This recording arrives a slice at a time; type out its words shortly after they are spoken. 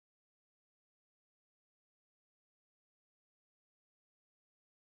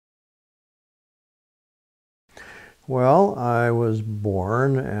Well, I was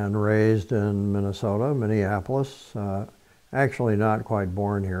born and raised in Minnesota, Minneapolis. Actually not quite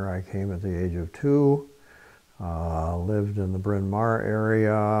born here. I came at the age of 2. Lived in the Bryn Mawr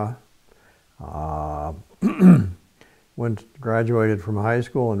area. Graduated from high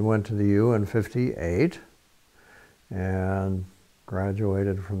school and went to the U in '58. And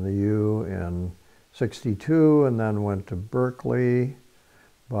graduated from the U in '62 and then went to Berkely.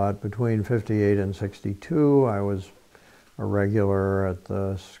 But between '58 and '62, I was a regular at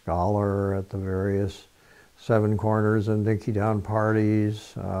the Scholar, at the various Seven Corners and Dinkytown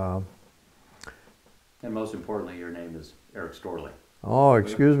parties. And most importantly, your name is Erik Storlie. Oh,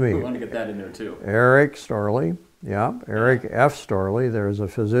 excuse me. We want to get that in there too. Erik Storlie. Yeah, Erik F. Storlie. There's a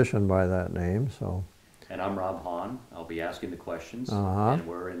physician by that name, so. And I'm Rob Hahn. I'll be asking the questions. Uh-huh. And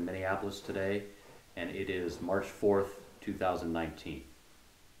we're in Minneapolis today, and it is March 4th, 2019.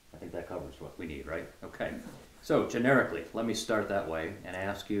 I think that covers what we need, right? Okay. So, generically, let me start that way and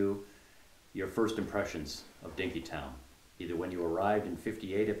ask you your first impressions of Dinkytown, either when you arrived in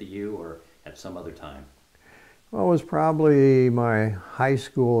 '58 at the U or at some other time. Well, it was probably my high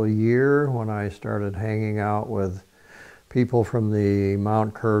school year when I started hanging out with people from the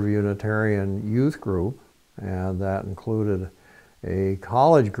Mount Curve Unitarian Youth Group, and that included a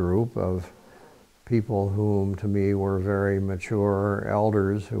college group of people whom to me were very mature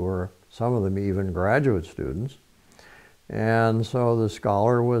elders who were, some of them even graduate students. And so the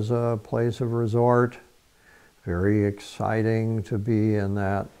Scholar was a place of resort, very exciting to be in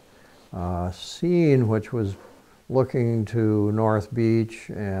that scene, which was looking to North Beach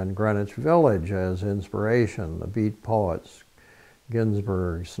and Greenwich Village as inspiration, the beat poets,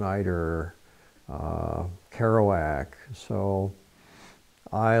 Ginsberg, Snyder, Kerouac. So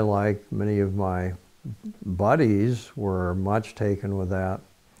I, like many of my buddies, were much taken with that,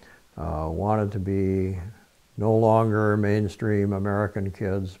 wanted to be no longer mainstream American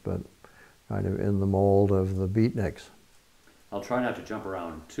kids, but kind of in the mold of the beatniks. I'll try not to jump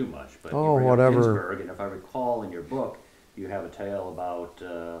around too much, but oh, you bring whatever. up Ginsberg, and if I recall in your book, you have a tale about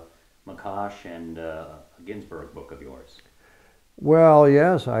Makash and a Ginsberg book of yours. Well,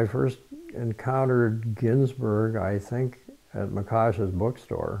 yes, I first encountered Ginsberg, I think, at Makash's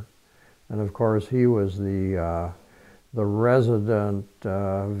bookstore. And of course, he was the resident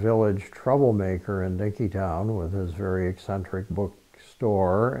village troublemaker in Dinkytown with his very eccentric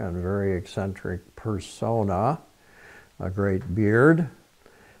bookstore and very eccentric persona, a great beard.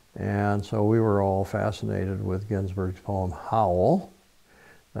 And so we were all fascinated with Ginsberg's poem, Howl.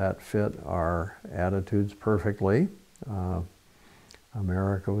 That fit our attitudes perfectly.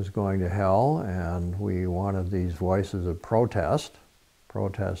 America was going to hell, and we wanted these voices of protest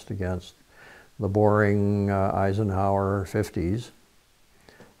against the boring Eisenhower 50s.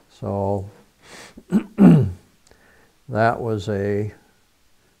 So that was a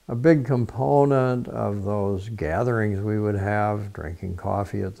big component of those gatherings we would have, drinking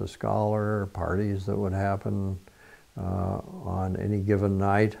coffee at the Scholar, parties that would happen on any given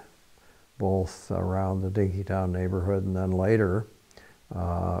night, both around the Dinkytown neighborhood and then later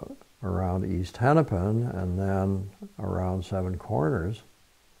around East Hennepin and then around Seven Corners.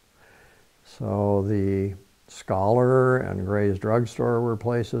 So the Scholar and Gray's Drugstore were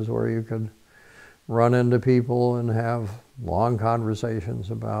places where you could run into people and have long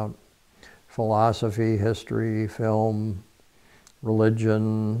conversations about philosophy, history, film,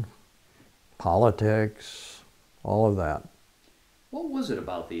 religion, politics, all of that. What was it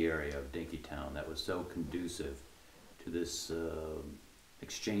about the area of Dinkytown that was so conducive to this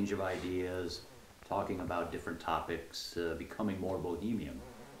exchange of ideas, talking about different topics, becoming more bohemian,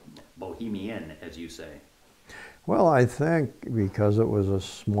 as you say? Well, I think because it was a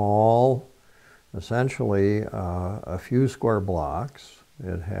small, essentially a few square blocks,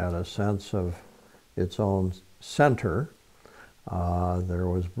 it had a sense of its own center. There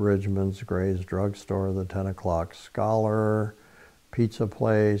was Bridgman's, Gray's Drugstore, the 10 o'clock Scholar, pizza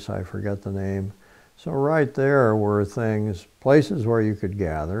place, I forget the name. So right there were things, places where you could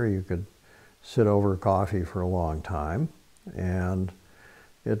gather, you could sit over coffee for a long time, and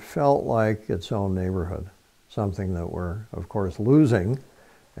it felt like its own neighborhood, something that we're, of course, losing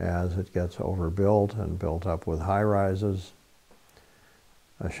as it gets overbuilt and built up with high-rises.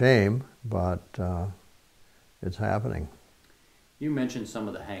 A shame, but it's happening. You mentioned some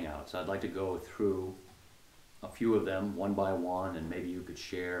of the hangouts. I'd like to go through a few of them one by one, and maybe you could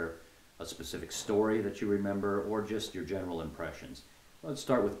share a specific story that you remember or just your general impressions. Let's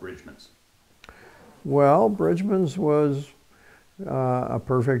start with Bridgman's. Well, Bridgman's was a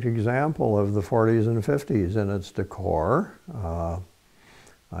perfect example of the 40s and 50s in its decor.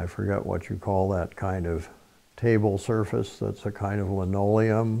 I forget what you call that kind of table surface that's a kind of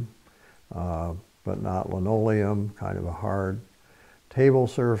linoleum, but not linoleum, kind of a hard table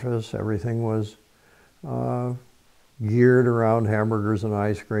surface. Everything was geared around hamburgers and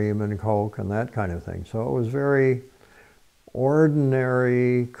ice cream and Coke and that kind of thing. So it was very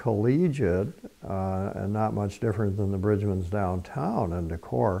ordinary, collegiate, and not much different than the Bridgman's downtown in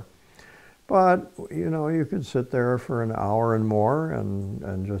decor. But, you know, you could sit there for an hour and more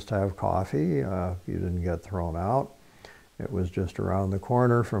and just have coffee. You didn't get thrown out. It was just around the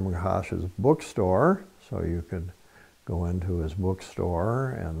corner from Gash's bookstore, so you could go into his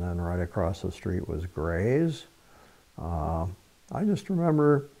bookstore, and then right across the street was Gray's. I just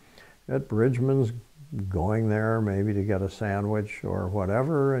remember at Bridgman's going there maybe to get a sandwich or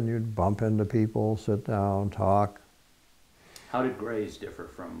whatever, and you'd bump into people, sit down, talk. How did Gray's differ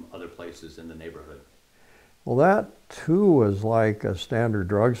from other places in the neighborhood? Well, that too was like a standard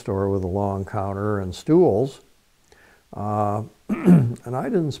drugstore with a long counter and stools. And I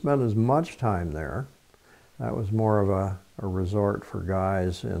didn't spend as much time there. That was more of a resort for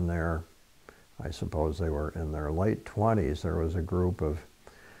guys in their, I suppose they were in their late 20s. There was a group of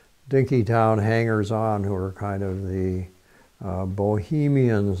Dinkytown hangers-on who were kind of the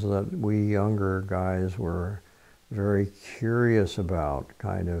bohemians that we younger guys were very curious about,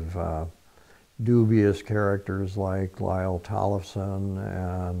 kind of dubious characters like Lyle Tollefson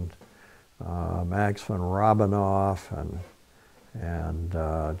and Max von Robinoff and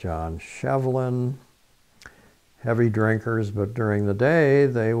John Shevlin. Heavy drinkers, but during the day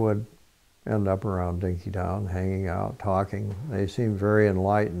they would end up around Dinkytown, hanging out, talking. They seemed very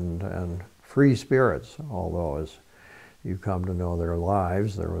enlightened and free spirits, although as you come to know their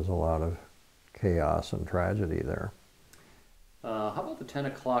lives, there was a lot of chaos and tragedy there. How about the 10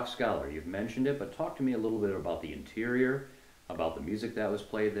 o'clock Scholar? You've mentioned it, but talk to me a little bit about the interior, about the music that was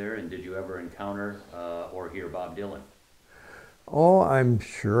played there, and did you ever encounter or hear Bob Dylan? Oh, I'm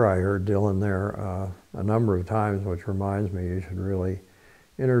sure I heard Dylan there a number of times, which reminds me you should really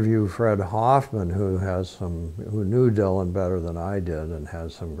interview Fred Hoffman, who knew Dylan better than I did and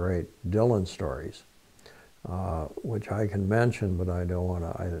has some great Dylan stories, which I can mention, but I don't want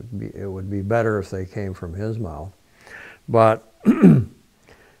to. It would be better if they came from his mouth. But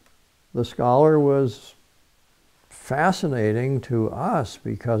the Scholar was fascinating to us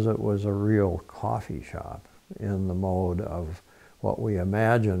because it was a real coffee shop in the mode of what we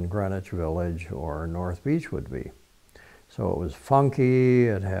imagine Greenwich Village or North Beach would be. So it was funky,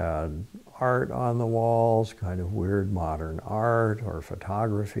 it had art on the walls, kind of weird modern art or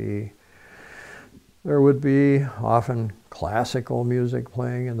photography. There would be often classical music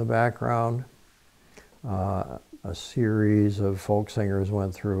playing in the background. A series of folk singers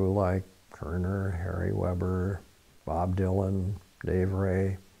went through, like Kerner, Harry Weber, Bob Dylan, Dave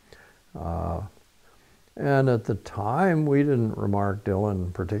Ray. And at the time, we didn't remark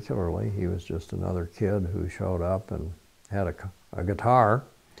Dylan particularly. He was just another kid who showed up and had a guitar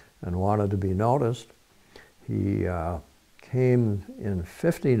and wanted to be noticed. He came in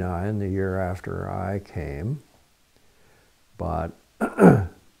 '59, the year after I came, but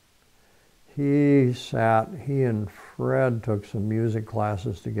he and Fred took some music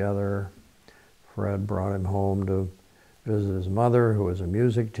classes together. Fred brought him home to visit his mother, who was a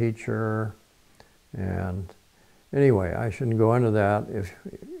music teacher. And anyway, I shouldn't go into that. If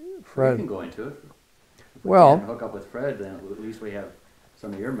Fred, you can go into it. If we well, can't hook up with Fred, then at least we have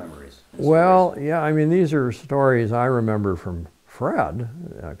some of your memories. Well, yeah, I mean, these are stories I remember from Fred,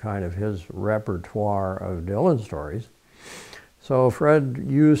 kind of his repertoire of Dylan stories. So Fred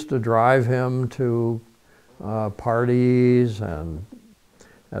used to drive him to parties, and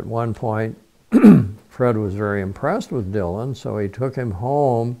at one point, Fred was very impressed with Dylan, so he took him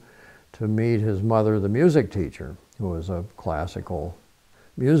home to meet his mother, the music teacher, who was a classical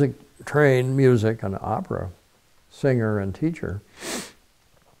trained music and opera singer and teacher.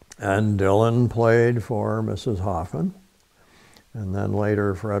 And Dylan played for Mrs. Hoffman. And then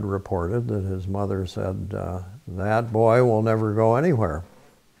later Fred reported that his mother said, that boy will never go anywhere.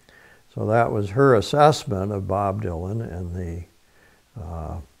 So that was her assessment of Bob Dylan in the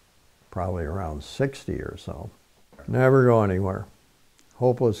probably around 60 or so. Never go anywhere.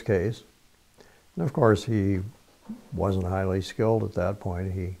 Hopeless case. And of course, he wasn't highly skilled at that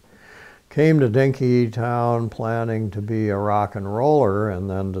point. He came to Dinkytown planning to be a rock and roller, and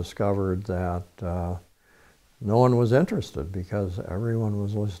then discovered that no one was interested because everyone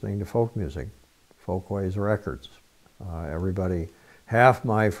was listening to folk music, Folkways Records. Half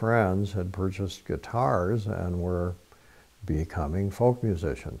my friends had purchased guitars and were becoming folk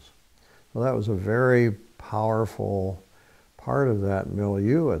musicians. So that was a very powerful part of that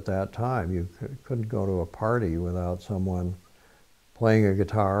milieu at that time. You couldn't go to a party without someone playing a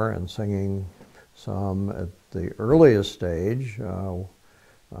guitar and singing some, at the earliest stage,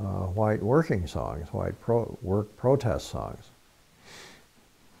 white working songs, white work protest songs.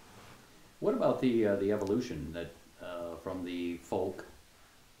 What about the evolution that from the folk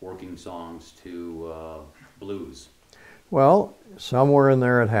working songs to blues? Well, somewhere in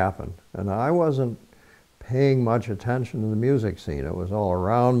there it happened, and I wasn't paying much attention to the music scene. It was all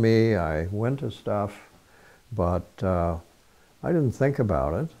around me. I went to stuff, but I didn't think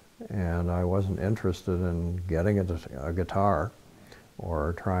about it, and I wasn't interested in getting a guitar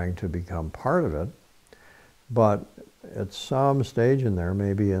or trying to become part of it. But at some stage in there,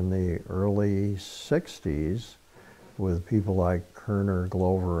 maybe in the early 60s, with people like Kerner,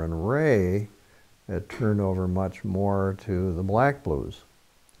 Glover, and Ray, it turned over much more to the black blues,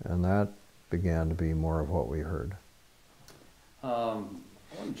 and that began to be more of what we heard. I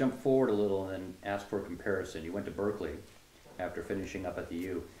want to jump forward a little and ask for a comparison. You went to Berkely after finishing up at the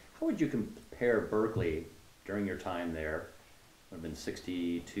U. How would you compare Berkely during your time there? Would have been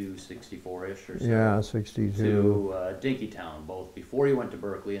 62, 64-ish or so? Yeah, 62. To Dinkytown, both before you went to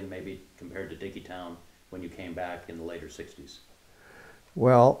Berkely and maybe compared to Dinkytown when you came back in the later 60s.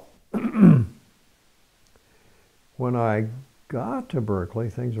 Well, when I got to Berkely,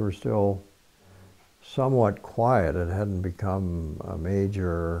 things were still somewhat quiet. It hadn't become a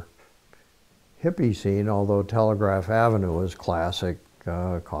major hippie scene, although Telegraph Avenue was classic,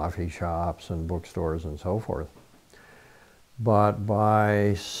 coffee shops and bookstores and so forth. But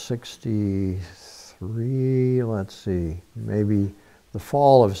by 63, let's see, maybe the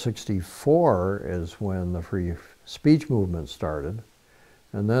fall of 64 is when the free speech movement started,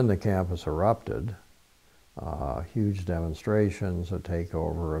 and then the campus erupted. Huge demonstrations, a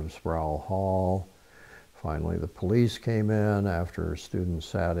takeover of Sproul Hall. Finally, the police came in after students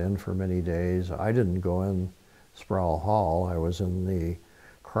sat in for many days. I didn't go in Sproul Hall. I was in the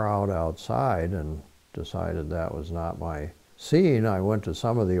crowd outside and decided that was not my scene. I went to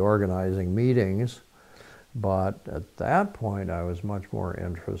some of the organizing meetings, but at that point I was much more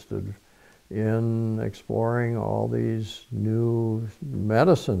interested in exploring all these new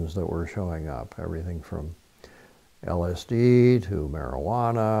medicines that were showing up, everything from LSD to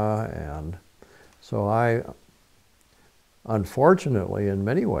marijuana. And so I, unfortunately, in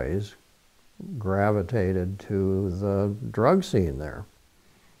many ways, gravitated to the drug scene there.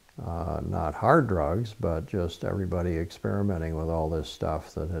 Not hard drugs, but just everybody experimenting with all this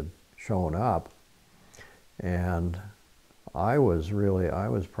stuff that had shown up. And I was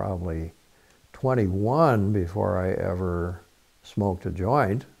probably 21 before I ever smoked a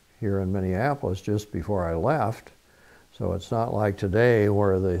joint here in Minneapolis, just before I left. So it's not like today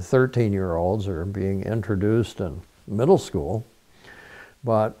where the 13-year-olds are being introduced in middle school.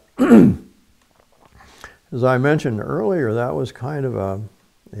 But as I mentioned earlier, that was kind of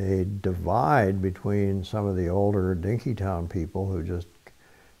a divide between some of the older Dinkytown people who just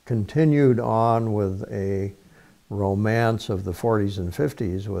continued on with a romance of the 40s and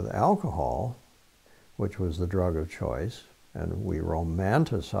 50s with alcohol, which was the drug of choice, and we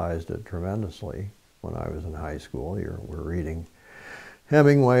romanticized it tremendously. When I was in high school, we're reading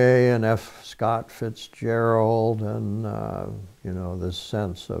Hemingway and F. Scott Fitzgerald, and this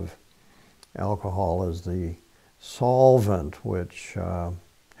sense of alcohol as the solvent which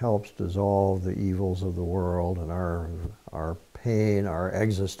helps dissolve the evils of the world and our pain, our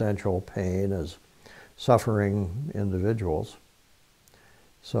existential pain as suffering individuals.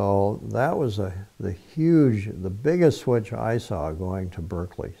 So that was the biggest switch I saw going to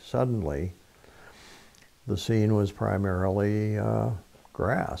Berkely. Suddenly, the scene was primarily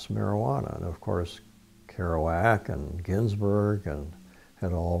grass, marijuana, and of course Kerouac and Ginsberg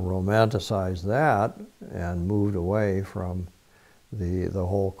had all romanticized that and moved away from the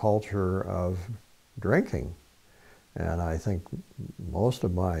whole culture of drinking. And I think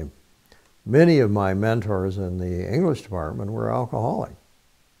many of my mentors in the English department were alcoholic,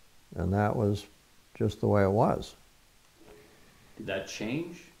 and that was just the way it was. Did that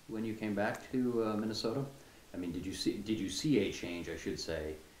change when you came back to Minnesota? I mean, did you see a change, I should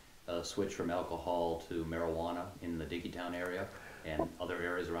say, a switch from alcohol to marijuana in the Dinkytown area and other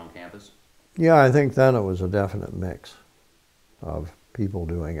areas around campus? Yeah, I think then it was a definite mix of people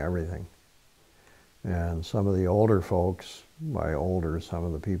doing everything. And some of the older folks, by older, some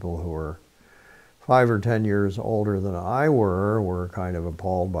of the people who were 5 or 10 years older than I were kind of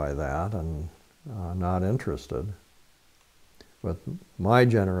appalled by that and not interested. But my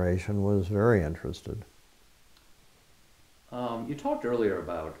generation was very interested. You talked earlier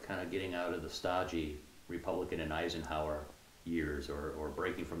about kind of getting out of the stodgy Republican and Eisenhower years or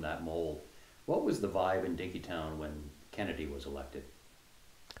breaking from that mold. What was the vibe in Dinkytown when Kennedy was elected?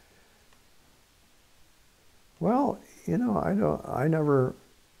 Well, you know,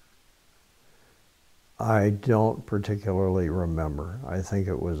 I don't particularly remember. I think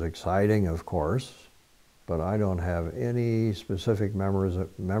it was exciting, of course, but I don't have any specific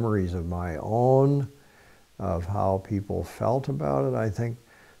memories of my own of how people felt about it. I think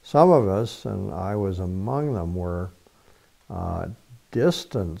some of us, and I was among them, were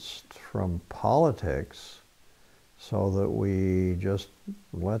distanced from politics so that we just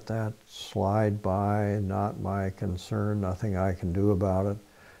let that slide by, not my concern, nothing I can do about it.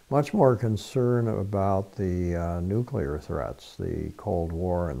 Much more concern about the nuclear threats, the Cold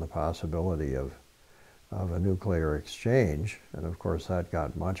War and the possibility of a nuclear exchange. And of course that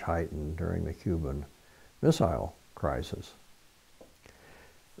got much heightened during the Cuban Missile Crisis.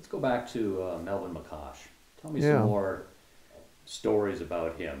 Let's go back to Melvin McCosh. Tell me some more stories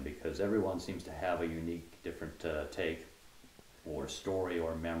about him, because everyone seems to have a unique, different take or story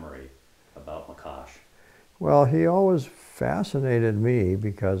or memory about McCosh. Well, he always fascinated me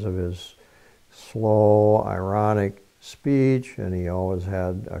because of his slow, ironic speech, and he always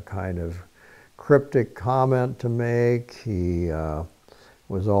had a kind of cryptic comment to make. He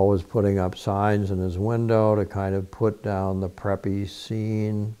was always putting up signs in his window to kind of put down the preppy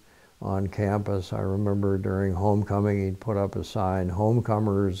scene on campus. I remember during homecoming, he'd put up a sign,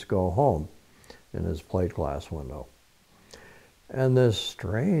 "Homecomers go home," in his plate glass window. And this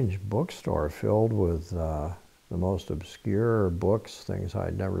strange bookstore filled with the most obscure books, things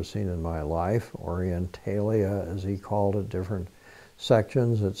I'd never seen in my life, Orientalia, as he called it, different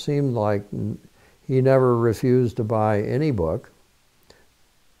sections. It seemed like he never refused to buy any book.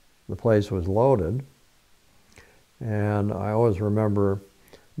 The place was loaded. And I always remember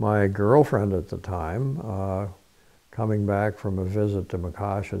my girlfriend at the time coming back from a visit to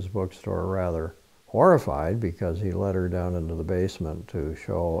McCosh's bookstore rather horrified because he let her down into the basement to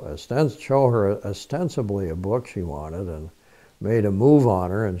show her ostensibly a book she wanted, and made a move on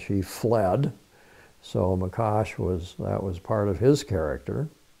her, and she fled. So McCosh that was part of his character.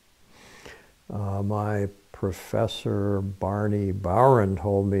 My professor Barney Bowron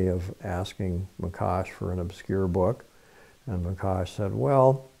told me of asking McCosh for an obscure book, and McCosh said,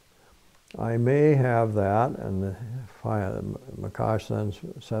 "Well, I may have that," and McCosh then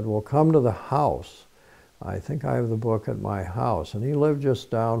said, "Well, come to the house. I think I have the book at my house." And he lived just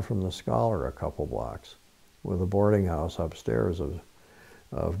down from the Scholar a couple blocks, with a boarding house upstairs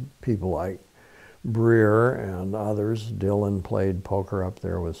of people like Breer and others. Dylan played poker up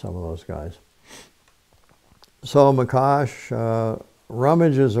there with some of those guys. So McCosh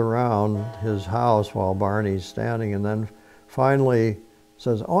rummages around his house while Barney's standing, and then finally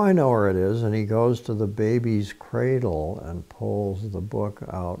says, "Oh, I know where it is," and he goes to the baby's cradle and pulls the book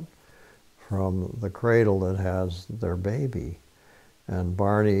out from the cradle that has their baby. And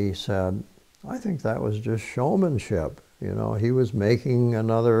Barney said, "I think that was just showmanship." You know, he was making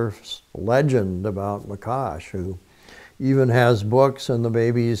another legend about McCosh, who even has books in the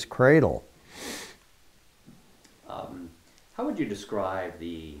baby's cradle. How would you describe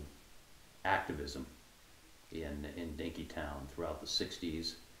the activism in Dinkytown throughout the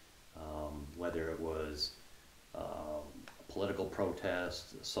 60s, whether it was political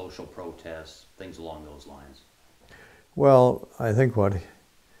protests, social protests, things along those lines? Well, I think what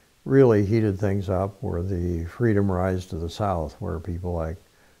really heated things up were the freedom rides to the South, where people like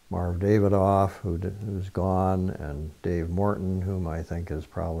Marv Davidoff, who's gone, and Dave Morton, whom I think is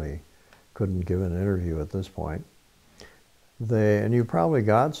probably couldn't give an interview at this point. And you probably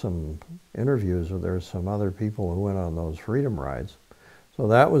got some interviews where there's some other people who went on those freedom rides. So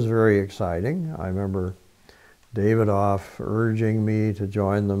that was very exciting. I remember Davidoff urging me to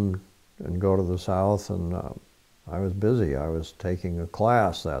join them and go to the South, and I was busy. I was taking a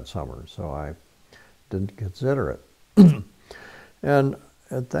class that summer, so I didn't consider it. And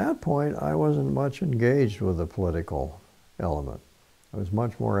at that point, I wasn't much engaged with the political element. I was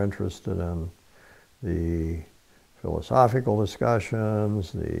much more interested in the philosophical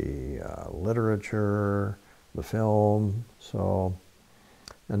discussions, the literature, the film. So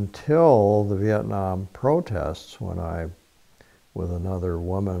until the Vietnam protests, when I, with another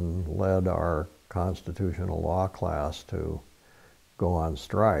woman, led our constitutional law class to go on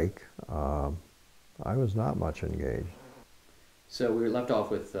strike, I was not much engaged. So we were left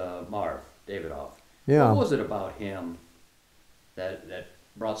off with Marv Davidoff. Yeah. What was it about him that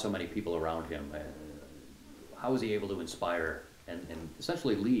brought so many people around him? How was he able to inspire and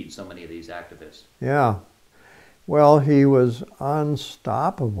essentially lead so many of these activists? Yeah. Well, he was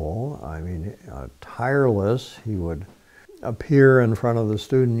unstoppable. I mean, tireless. He would appear in front of the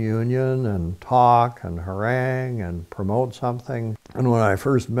student union and talk and harangue and promote something. And when I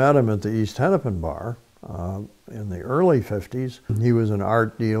first met him at the East Hennepin Bar in the early 50s, he was an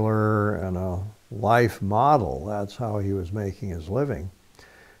art dealer and a life model. That's how he was making his living.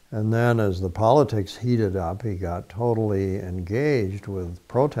 And then as the politics heated up, he got totally engaged with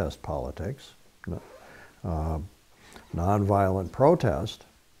protest politics, nonviolent protest.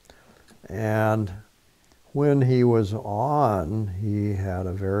 And when he was on, he had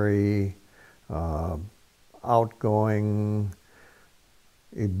a very outgoing,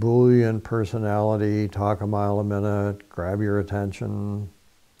 ebullient personality, talk a mile a minute, grab your attention.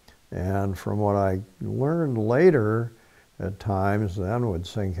 And from what I learned later, at times then would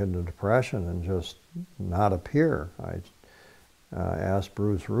sink into depression and just not appear. I asked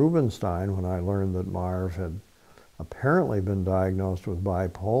Bruce Rubenstein when I learned that Marv had apparently been diagnosed with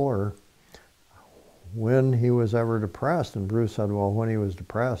bipolar when he was ever depressed, and Bruce said, well, when he was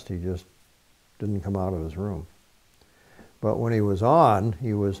depressed, he just didn't come out of his room. But when he was on,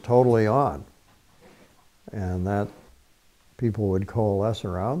 he was totally on. And that people would coalesce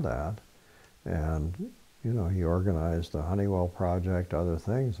around that. And, you know, he organized the Honeywell Project, other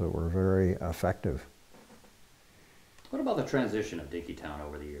things that were very effective. What about the transition of Dinkytown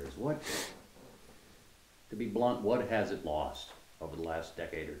over the years? What, to be blunt, what has it lost over the last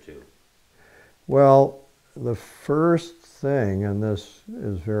decade or two? Well, the first thing, and this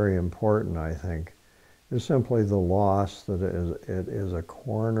is very important, I think, is simply the loss that it is a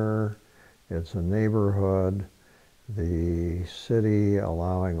corner, it's a neighborhood, the city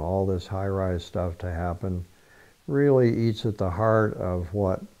allowing all this high-rise stuff to happen really eats at the heart of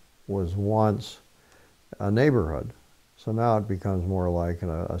what was once a neighborhood. So now it becomes more like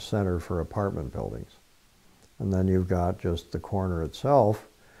a center for apartment buildings. And then you've got just the corner itself,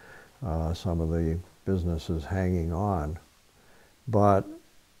 some of the businesses hanging on. But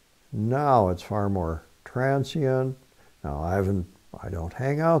now it's far more transient. Now I don't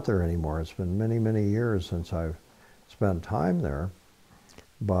hang out there anymore. It's been many, many years since I've spent time there.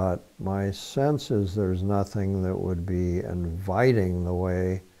 But my sense is there's nothing that would be inviting the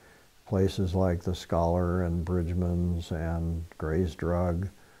way places like the Scholar and Bridgman's and Gray's Drug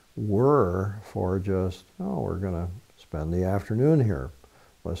were for just, oh, we're going to spend the afternoon here,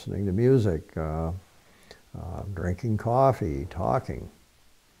 listening to music, drinking coffee, talking.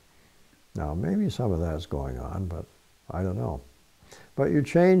 Now, maybe some of that's going on, but I don't know. But you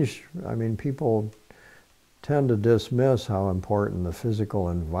change, I mean, people tend to dismiss how important the physical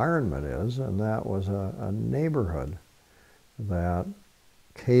environment is, and that was a neighborhood that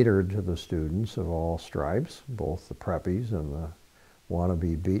catered to the students of all stripes, both the preppies and the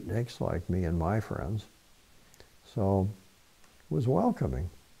wannabe beatniks like me and my friends. So it was welcoming.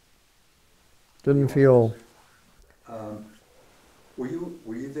 Didn't feel... Were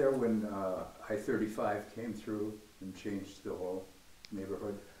you there when I-35 came through and changed the whole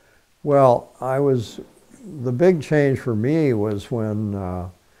neighborhood? Well, the big change for me was when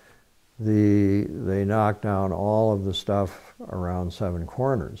they knocked down all of the stuff around Seven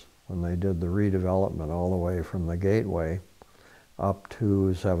Corners, when they did the redevelopment all the way from the Gateway up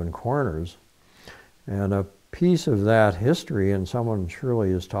to Seven Corners. And a piece of that history, and someone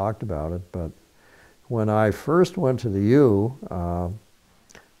surely has talked about it, but when I first went to the U,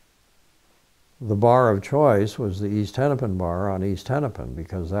 the bar of choice was the East Hennepin Bar on East Hennepin,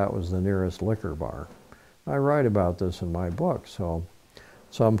 because that was the nearest liquor bar. I write about this in my book, so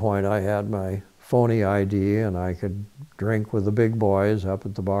at some point I had my phony ID and I could drink with the big boys up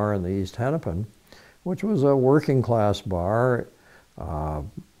at the bar in the East Hennepin, which was a working class bar.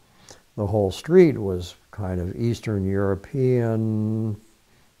 The whole street was kind of Eastern European,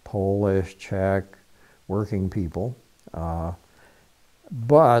 Polish, Czech, working people.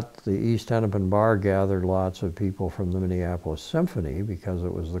 But the East Hennepin Bar gathered lots of people from the Minneapolis Symphony because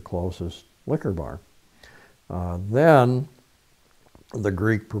it was the closest liquor bar. Then the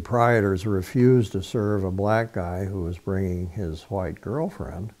Greek proprietors refused to serve a black guy who was bringing his white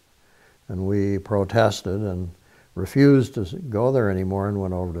girlfriend, and we protested and refused to go there anymore and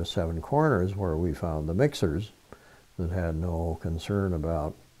went over to Seven Corners, where we found the mixers that had no concern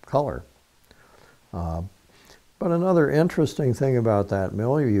about color. But another interesting thing about that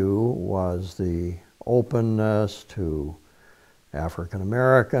milieu was the openness to African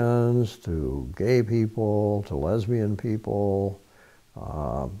Americans, to gay people, to lesbian people,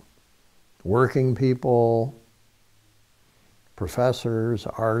 working people, professors,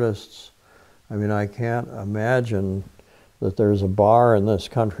 artists. I mean, I can't imagine that there's a bar in this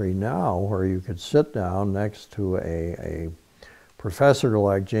country now where you could sit down next to a professor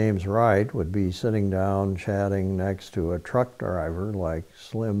like James Wright would be sitting down chatting next to a truck driver like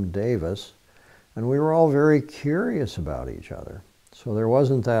Slim Davis, and we were all very curious about each other. So there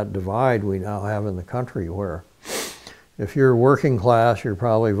wasn't that divide we now have in the country where if you're working class, you're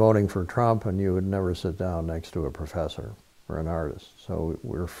probably voting for Trump and you would never sit down next to a professor or an artist. So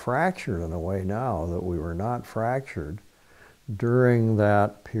we're fractured in a way now that we were not fractured during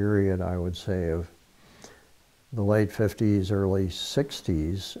that period, I would say, of the late 50s, early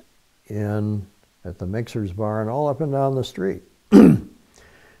 60s at the Mixer's Bar and all up and down the street.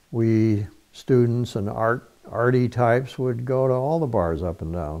 We, students and arty types, would go to all the bars up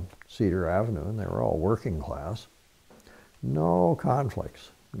and down Cedar Avenue, and they were all working class. No conflicts,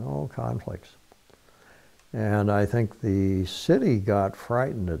 no conflicts. And I think the city got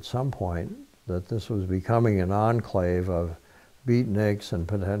frightened at some point that this was becoming an enclave of beatniks and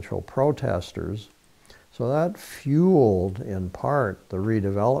potential protesters. So that fueled, in part, the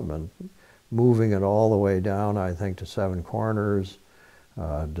redevelopment, moving it all the way down, I think, to Seven Corners,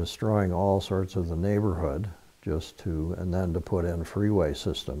 destroying all sorts of the neighborhood, and then to put in freeway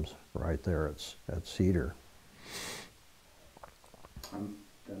systems right there at Cedar. I'm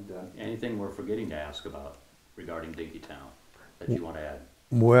done. Anything we're forgetting to ask about regarding Dinkytown that you want to add?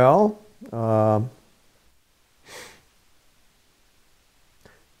 Well,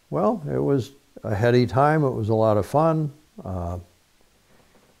 it was a heady time. It was a lot of fun. A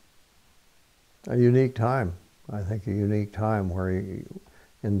unique time. I think a unique time where in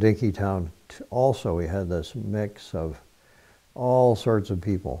Dinkytown also we had this mix of all sorts of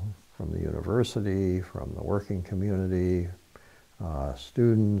people from the university, from the working community,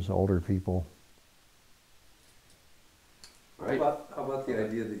 students, older people. Right. How about the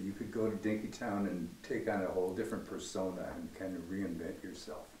idea that you could go to Dinkytown and take on a whole different persona and kind of reinvent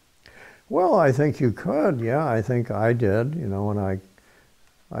yourself? Well, I think you could, yeah. I think I did, when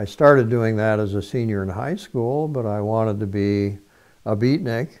I started doing that as a senior in high school, but I wanted to be a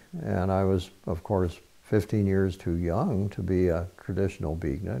beatnik, and I was, of course, 15 years too young to be a traditional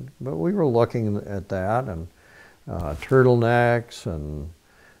beatnik, but we were looking at that, and turtlenecks and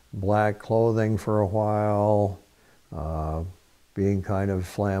black clothing for a while, being kind of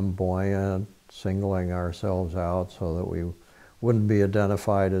flamboyant, singling ourselves out so that we wouldn't be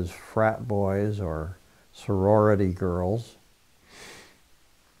identified as frat boys or sorority girls.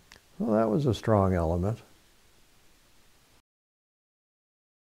 Well, that was a strong element.